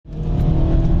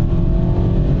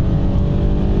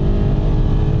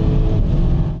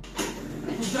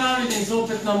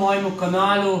zopet na mojem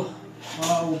kanalu.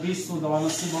 V bistvu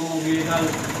danes si bomo gledali,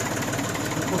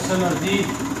 kako se naredi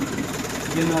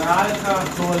generalka.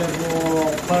 Tole bo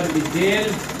prvi del,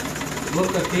 v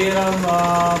katerem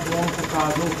bom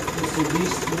pokazal, kako se v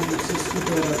bistvu vse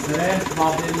skupaj razdre.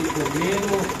 Vabljeni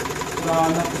pogledu.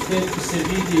 Na posnetku se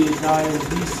vidi, da je v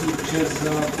bistvu čez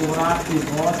povratni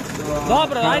vod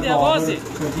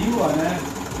kadil,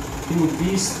 in v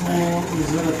bistvu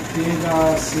zaradi tega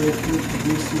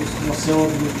smo se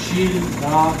odločili,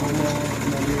 da bomo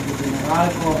naredili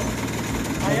generalko,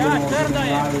 da bomo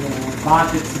zamenjali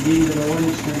bate, cilindre,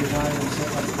 oljčne ležaje, vse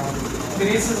pa stvari.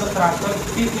 Gre se za traktor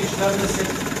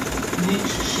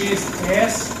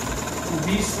 4506S, v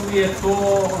bistvu je to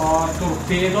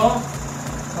torpedo,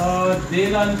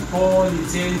 delan po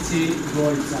licenci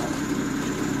Deutza.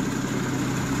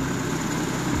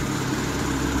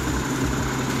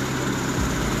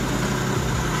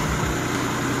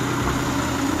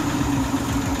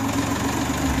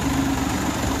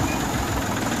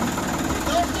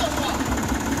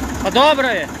 Pa dobro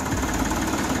je.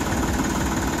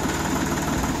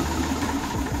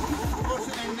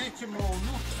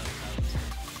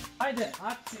 Ajde,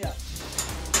 akcija.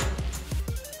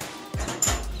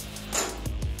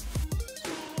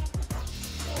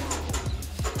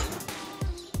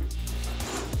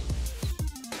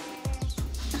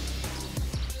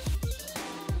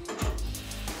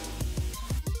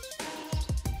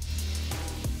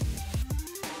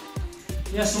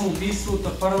 Jaz sem v bistvu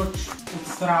prvič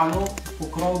odstranil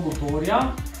pokrov motorja.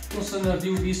 To se naredi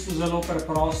v bistvu zelo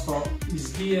preprosto.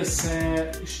 Izbije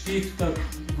se štihtek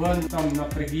ven tam na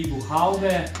pregibu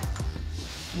havbe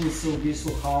in se v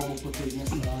bistvu havbo potegne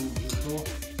stran.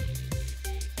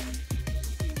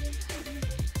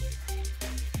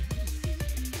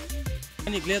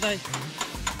 Gledaj.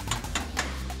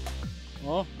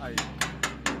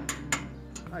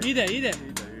 Ide.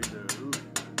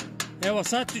 Evo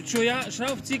sad ću ja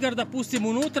šrauf cigar da pustim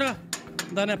unutra,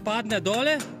 da ne padne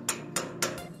dole.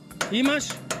 Imaš?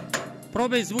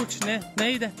 Probaj izvući,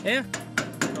 ne ide.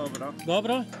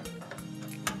 Dobro.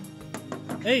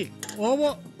 Ej,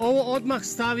 ovo odmah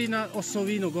stavi na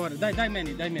osovinu gore. Daj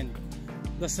meni.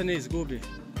 Da se ne izgubi.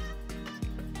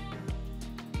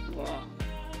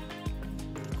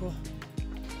 Tako.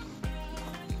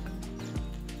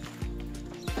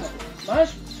 Baš?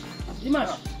 Imaš?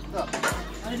 Da.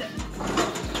 Ajde.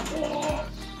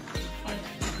 Ajde.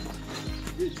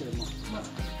 Idemo.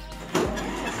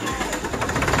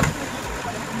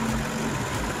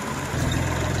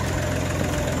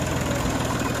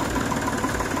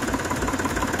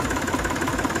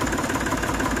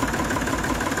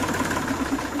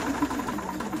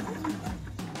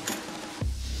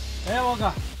 Evo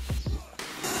ga.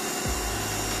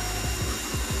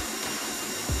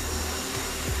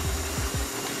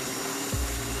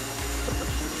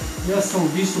 Jaz sem v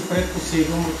bistvu pred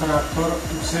posegom v traktor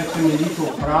vse temeljito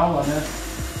opravil, že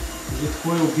tako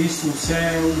je v bistvu vse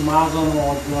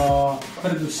umazano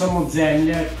predvsem od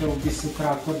zemlje, ker v bistvu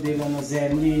traktor dela na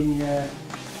zemlji in je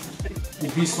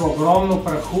v bistvu ogromno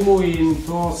prahu in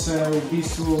to se v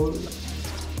bistvu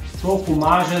toliko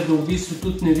umaže, da v bistvu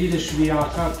tudi ne vidiš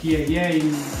vijaka, ki je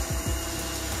in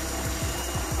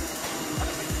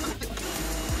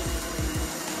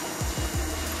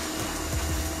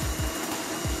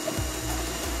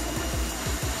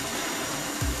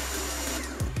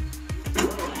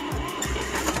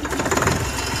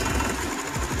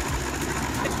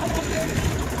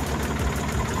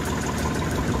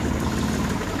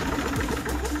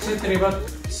se treba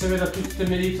seveda tudi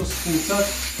temeljito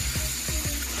spucati,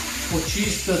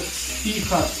 počistiti,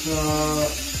 stihati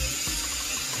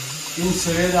in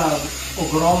seveda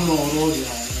ogromno orodja.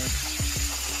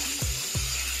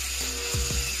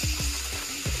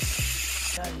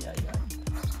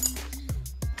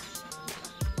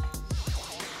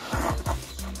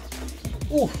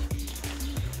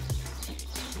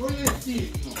 To je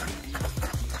stihno.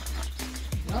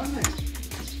 Ja ne.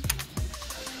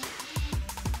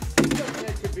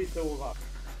 Neće biti ovako.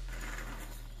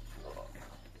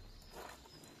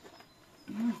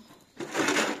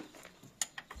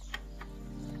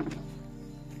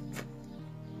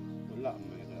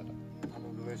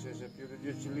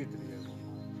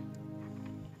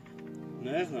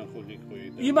 Ne znam koliko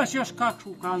ide. Imaš još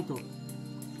kakvu kantu?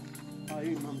 A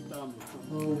imam tamo.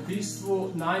 V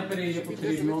bistvu najprej je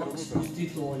potrebno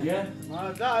spustiti olje.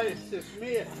 Ma daj se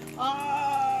smije.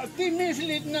 A ti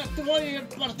misli na tvoje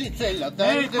particele.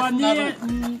 Ej, pa nije,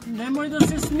 nemoj da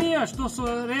se smijaš, to su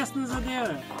resne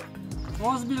zadeve.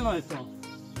 Ozbiljno je to.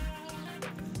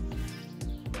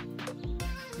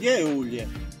 Gdje je ulje?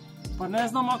 Pa ne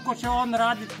znam ako će on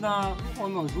raditi na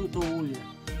ono žuto ulje.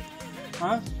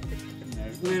 A?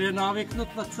 Jer je naviknut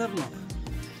na crno.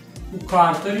 V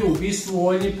karterju, v bistvu v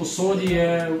oljni posodi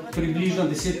je približno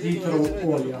 10 litrov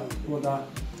olja. Tako da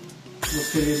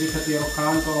boste vedeli, katero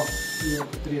kanto je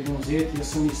potrebno vzeti. Jaz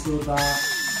sem mislil, da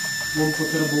bom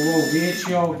potreboval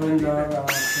večjo, vendar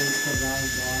se je izkazalo,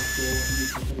 da to ni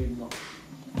potrebno.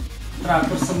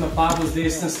 Traktor sem napadel z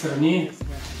desne strani,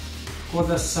 tako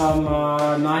da sem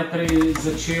najprej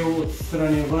začel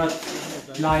odstranjevati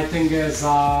lightinge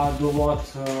za dovod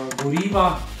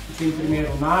goriva, v tem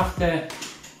primeru nafte.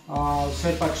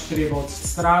 Vse pač treba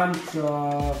odstraniti,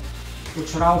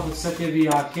 počraviti vse te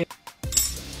vijake.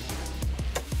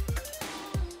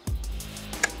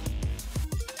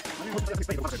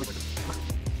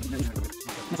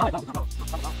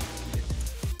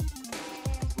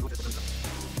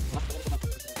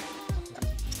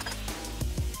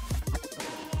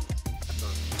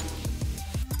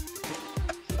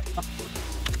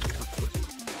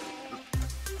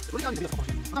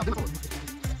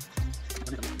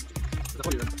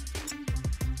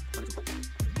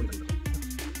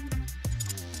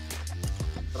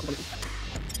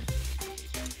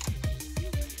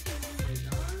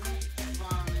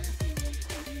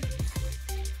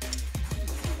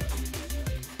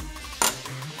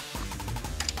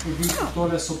 V bistvu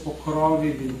tole so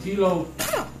pokrovi ventilov,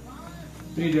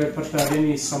 pridejo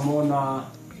pritrjeni samo na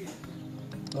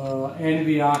en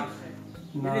vijak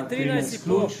na 13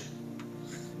 ključ,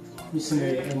 mislim, da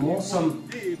je M8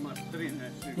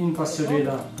 in pa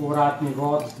seveda povratni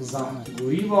vod za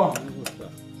gorivo.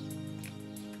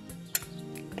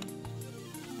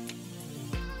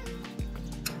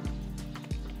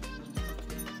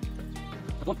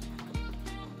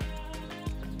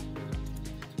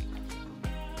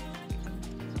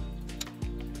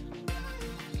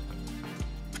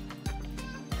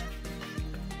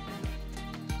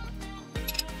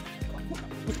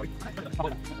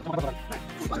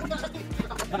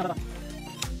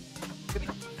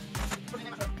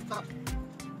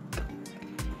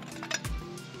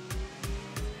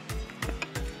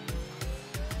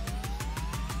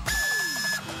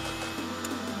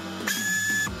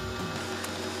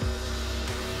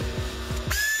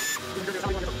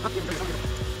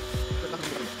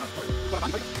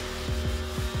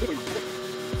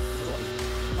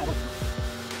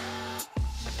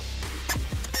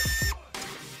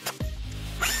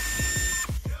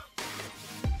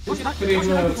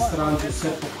 Potrebno je odstraniti vse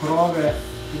pokrove,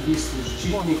 v bistvu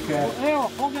ščitnike,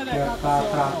 ker ta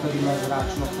traktor ima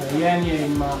zračno hlajenje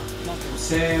in ima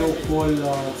vse okoli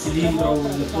cilindrov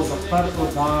lepo zaprto,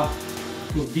 da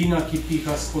turbina, ki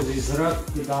piha skozi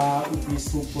zrak, da v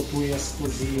bistvu potuje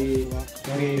skozi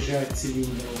reže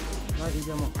cilindrov. Zdaj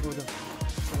idemo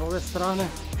z ove strane.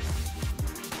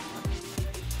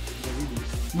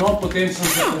 No, potem sem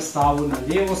se prestavil na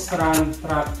levo stran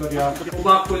traktorja.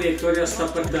 Oba kolektorja sta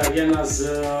pritrjena z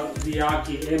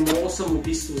vijaki M8, v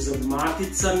bistvu z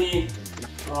maticami,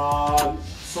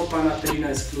 so pa na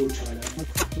 13 ključa.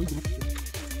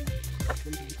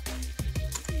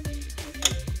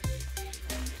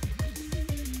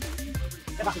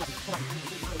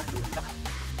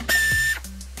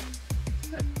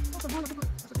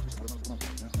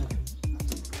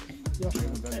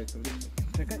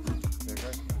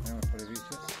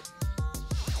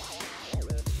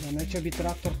 Neće biti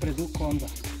traktor predug onda.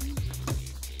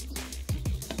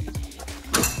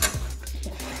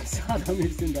 Sada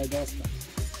mislim da je dosta.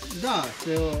 Da,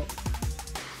 sve ovo...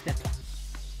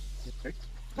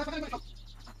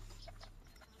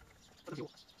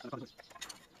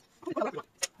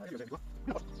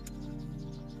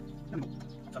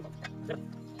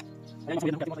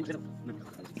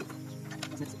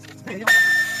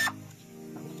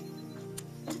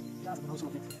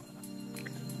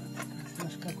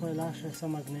 Znaš kako je laše sa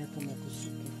magnetom, ako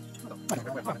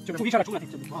super. Ćemo više računati.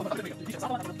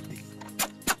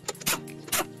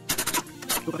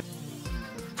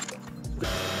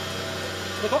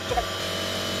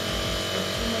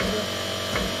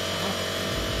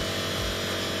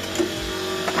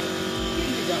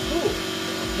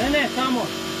 Ne, tamo,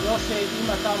 još je,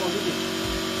 ima tamo, vidi.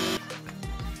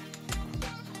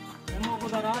 Ne mogu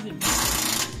da radim.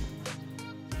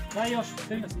 Daj još,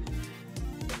 30.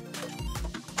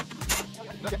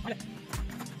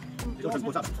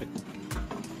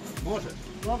 Može.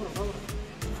 Dobro.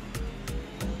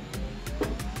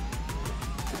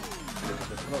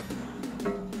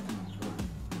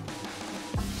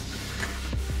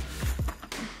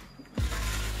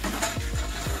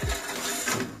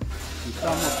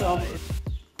 Tamo.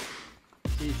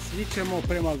 I svi ćemo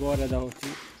prema gore da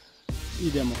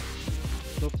idemo.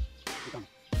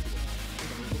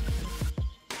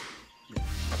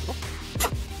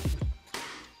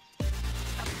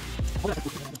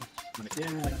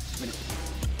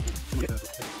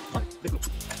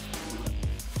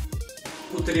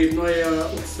 Potrebno je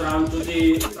odstraniti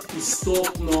tudi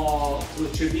izstopno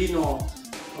pločevino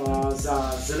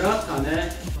za zrak.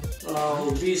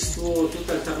 V bistvu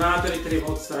tudi alternator je treba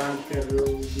odstraniti, ker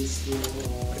v bistvu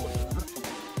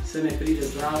se ne pride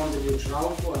zraven, da bi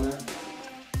odšravko.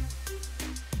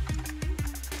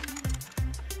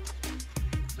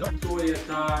 To je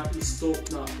ta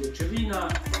izstopna pločevina.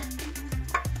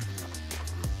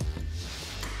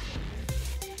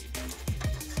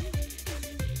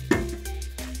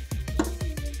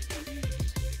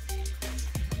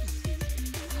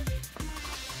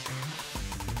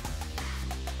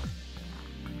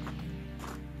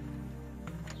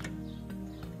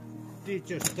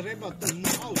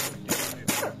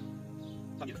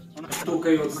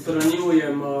 Tukaj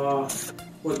odstranjujem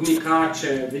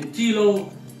odmikače ventilov.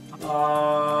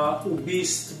 V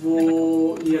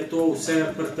bistvu je to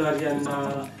vse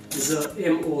pritrjeno z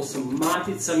M8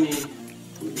 maticami.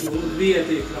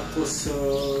 Odbijete jih lahko s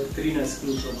 13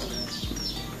 ključov.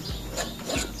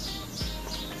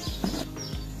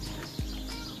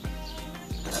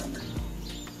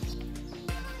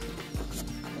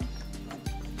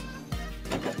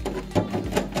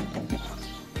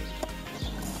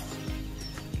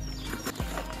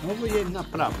 Ovo je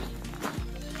napravo.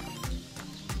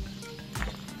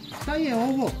 Šta je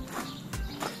ovo?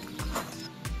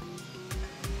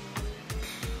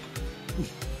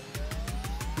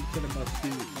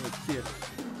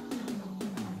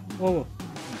 Ovo.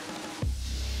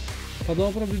 Pa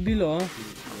dobro bi bilo, a?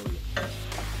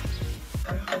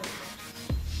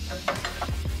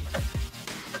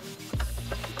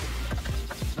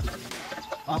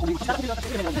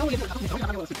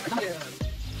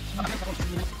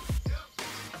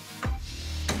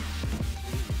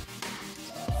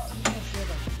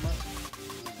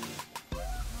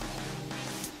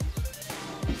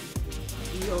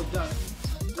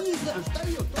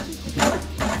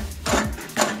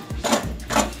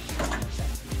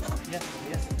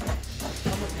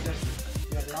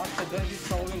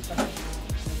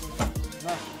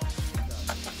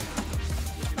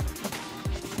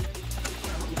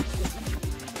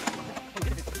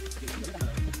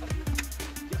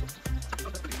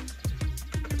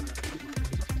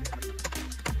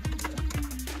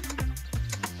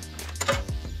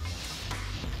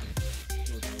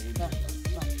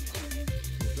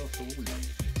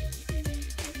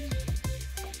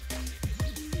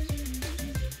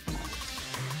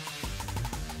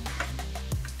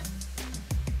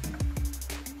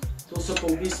 To so pa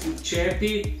v bistvu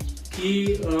čepi,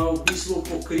 ki v bistvu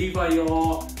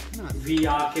pokrivajo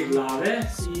vijake glave,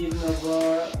 in v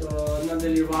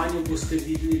nadaljevanju boste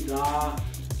videli, da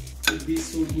v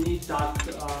bistvu ni tak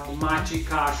mačji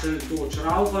kašelj to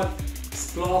odšravati,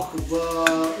 sploh v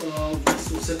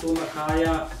bistvu se to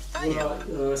nahaja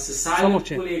v sesalnem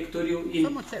kolektorju in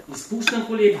izpušnem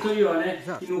kolektorju,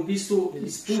 in v bistvu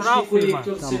izpušni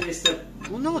kolektor, vse veste,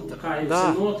 kaj je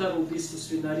vse noter, v bistvu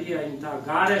svinarija in ta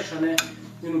garež,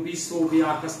 in v bistvu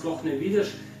vijaka sploh ne vidiš,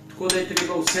 tako da je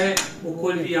treba vse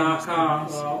okoli vijaka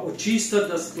očistiti,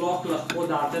 da sploh lahko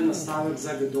date nastavek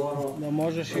za gedoro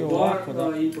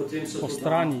gor in potem so to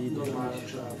normalno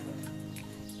šravati.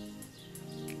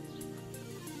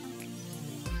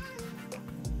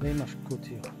 Da imaš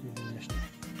kutijo ili nešto.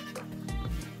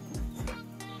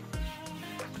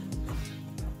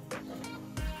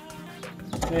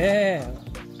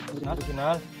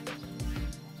 Original.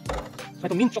 Je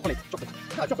to mint čokolet.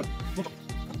 Da, čokolet. Mint čokolet.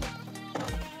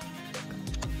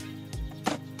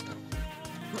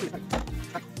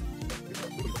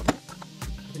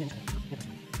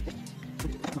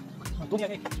 To mi je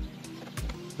nekaj.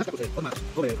 Znaš kako se je? Odmah.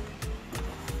 Ovo je.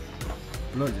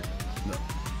 Lođe. Da.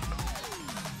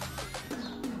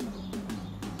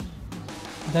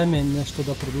 Daj mi nešto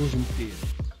da produžim prije.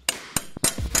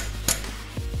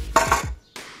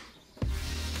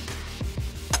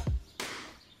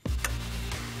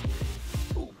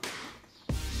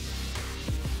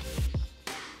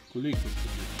 Koliko?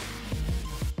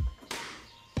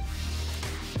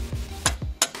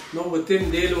 No, v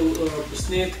tem delu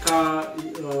posnetka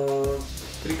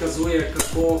prikazuje,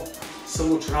 kako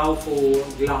sem odšravfal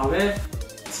glave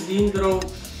cilindrov.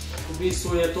 V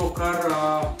bistvu je to kar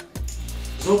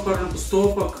zoprn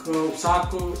postopek.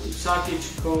 Vsakič,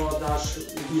 ko daš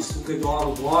v bistvu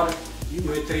gedoro gor,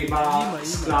 jo je treba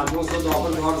skladno zelo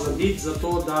dobro gor zabiti,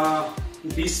 zato da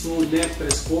v bistvu ne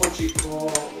preskoči,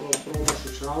 ko probaš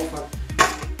odšravfati.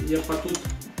 Je pa tudi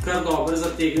kar dobro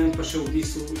zategnem, pa še v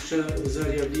bistvu še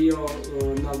zarjavijo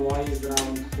navoji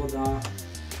zdravo, tako da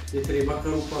je treba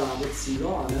kar uporabiti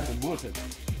silo, a ne?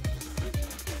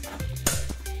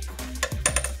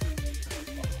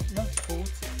 Da,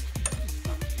 povuci.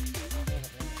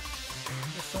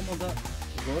 Samo da...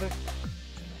 Gore?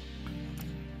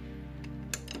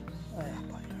 Aja,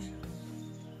 pa još.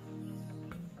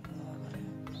 Dobre.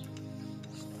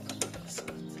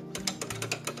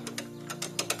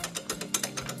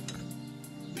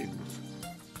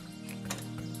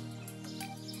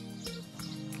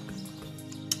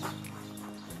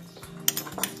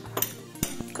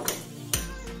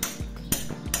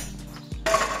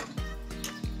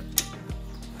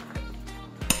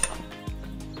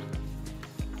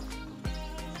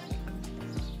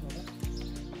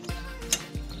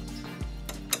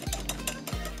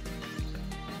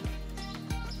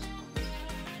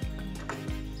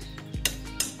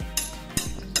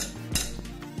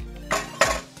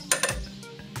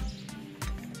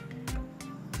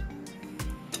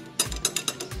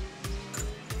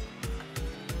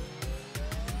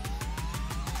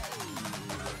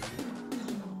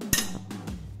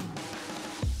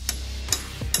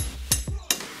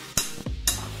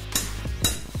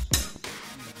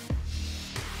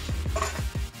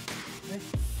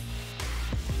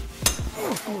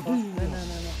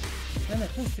 Ne,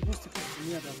 pusti,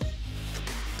 nije dobro.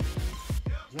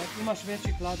 Zato imaš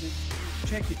veći hladni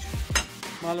čekić,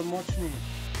 malo moćniji.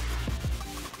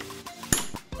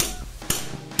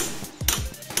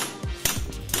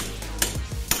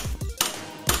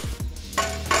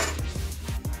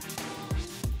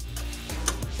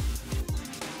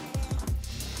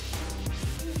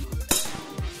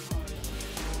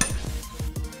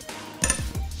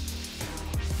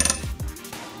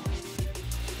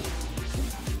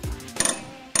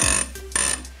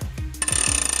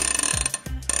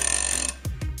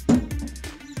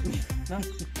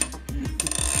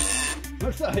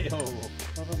 Pa šta je ovo?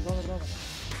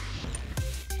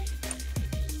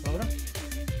 Dobro.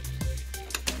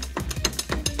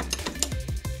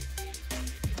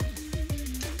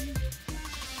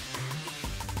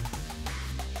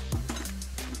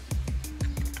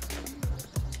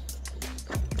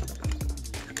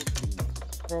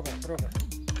 Dobro? Probaj.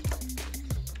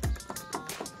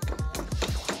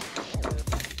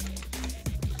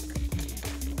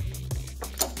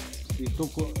 I to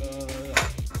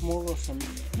Mogao sam.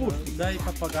 Daj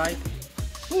papagaj.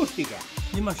 pusti ga,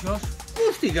 Imaš još?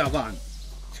 pusti ga van,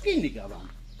 skini ga van.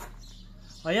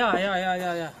 A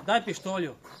ja. Daj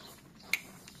pištolju.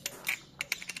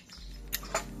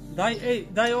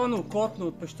 Daj onu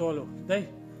kotnu pištolju. Daj,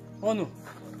 onu.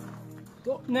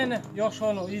 Ne, još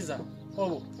onu iza.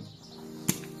 Ovu.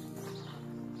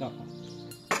 Tako.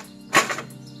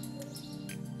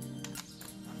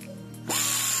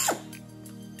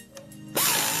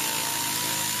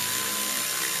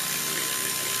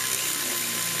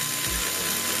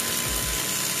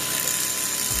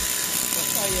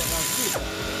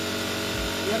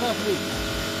 Jedna žuta.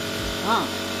 A?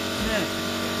 Ne.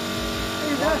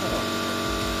 I zašto?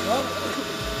 Dobro.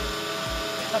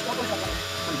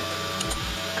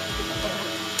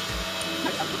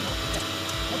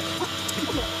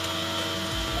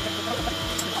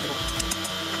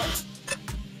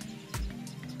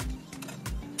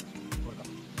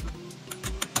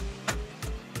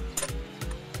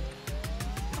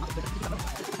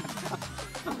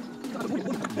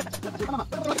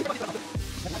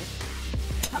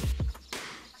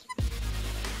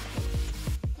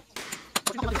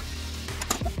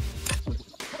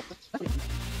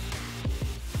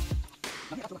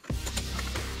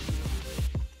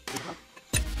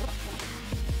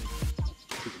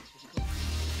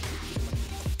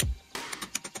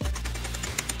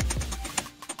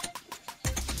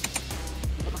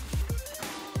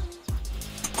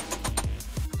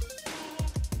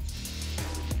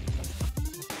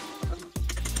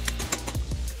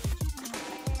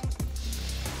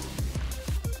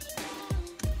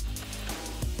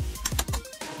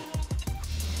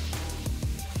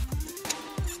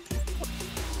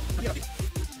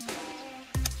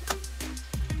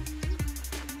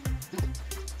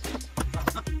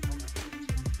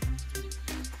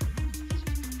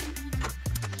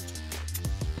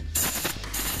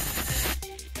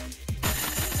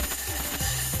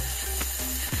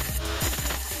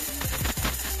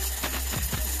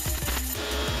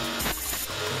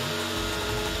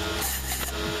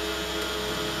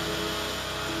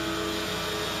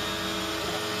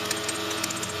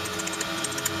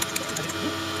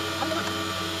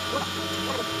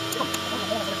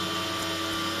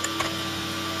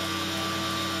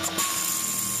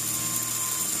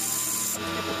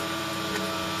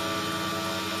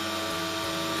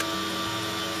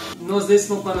 No, zdaj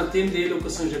smo pa na tem delu, ko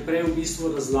sem že prej v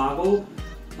bistvu razlagal,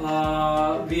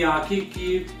 vijaki, ki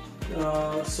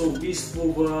so v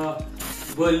bistvu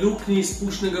v luknji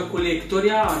izpušnega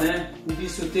kolektorja. V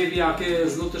bistvu te vijake je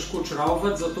zelo težko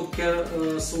čravati, zato ker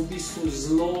so v bistvu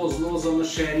zelo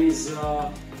zamašeni z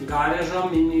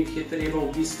garežem in jih je treba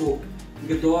v bistvu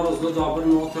gedoro zelo dobro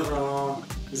noter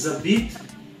zabiti.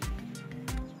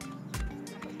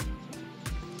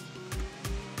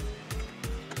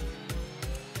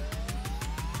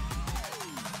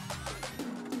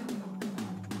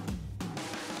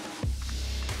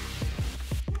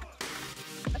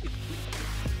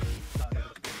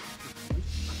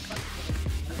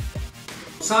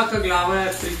 Vsaka glava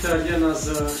je pritrdjena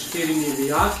z 4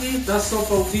 vijaki, da so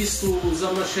pa v bistvu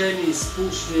zamašeni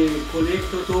izpušni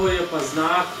kolektor, to je pa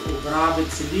znak obrabe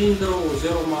cilindrov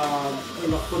oziroma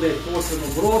lahko da je posen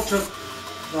obroček,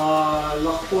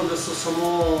 lahko da so samo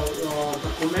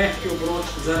tako mehki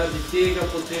obročki, zaradi tega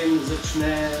potem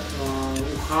začne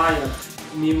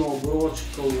uhajati mimo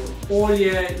obročkov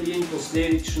olje in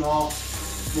posledično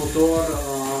motor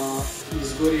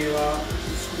izgoreva,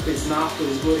 skupaj z nafto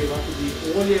izgoreva tudi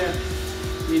olje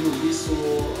in v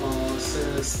bistvu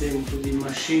se s tem tudi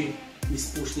maši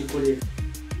izpušni kolektor.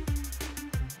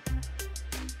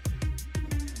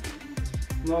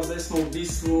 No, zdaj smo v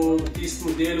bistvu v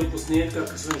tistem delu posnetka,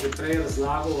 ki sem že prej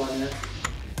razlagal,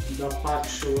 da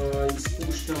pač v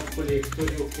izpušnem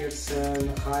kolektorju, kjer se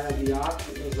nahaja vijak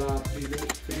za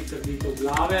pritrditev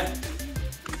glave,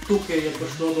 tukaj je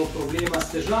prišlo do problema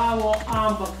s težavo,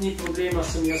 ampak ni problema,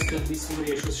 sem jaz v bistvu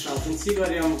rešil s šavtim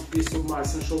cigarjem. V bistvu malo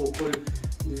sem šel okoli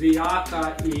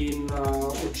vijaka in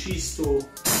očistil,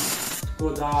 tako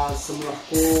da sem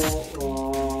lahko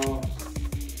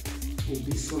v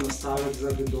bistvu nastavek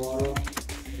za gedoro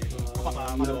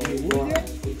naredil gor,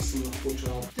 tako da sem lahko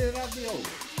čral.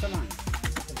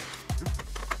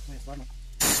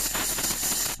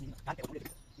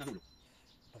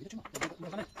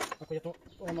 Tako je to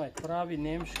onaj pravi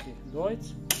nemški dojc.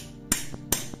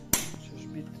 Češ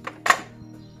biti,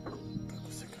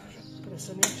 kako se kaže,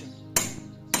 presenečen.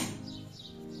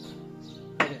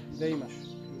 Da imaš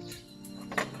ključ.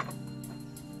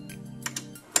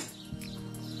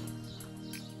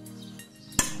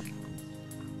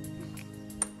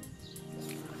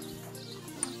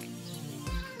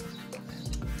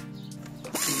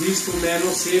 V bistvu meni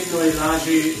osebno je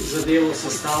lažje zadevo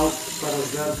sestaviti pa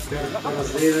razgledati, ker po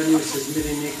razgledanju se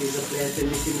zmeri nekaj zaplete,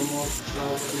 nekaj ne moreš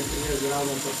člavati, nekaj je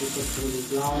zravno, pa se kot v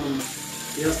glavnem.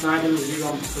 Jaz najbolj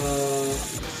uživam, ko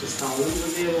sestavljam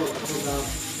zadevo, tako da...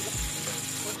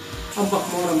 Ampak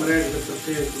moram reči, da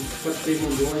pri tem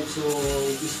dojcu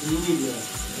v bistvu ni bilo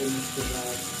enih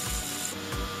težav.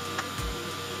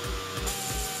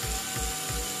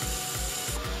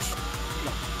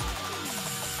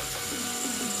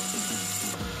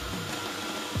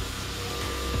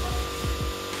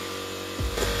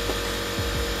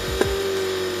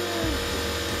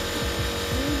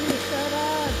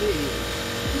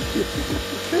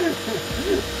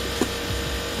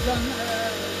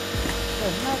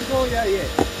 Znak doja je.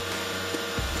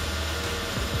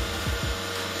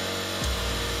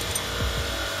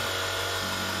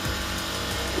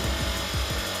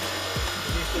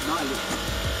 Nešto dalje.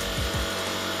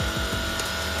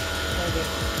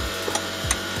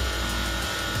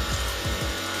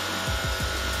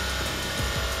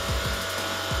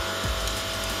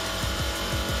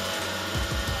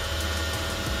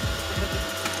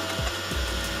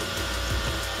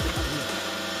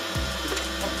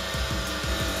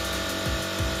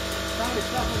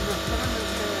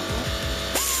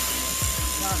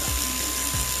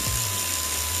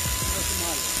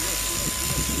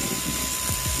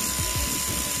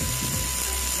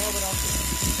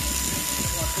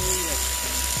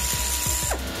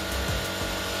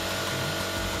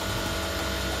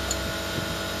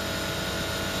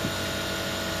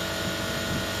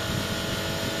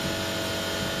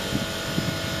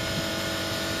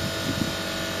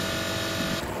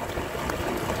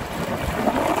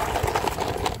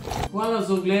 Hvala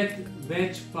za ogled,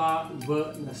 več pa v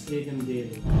naslednjem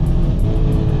delu.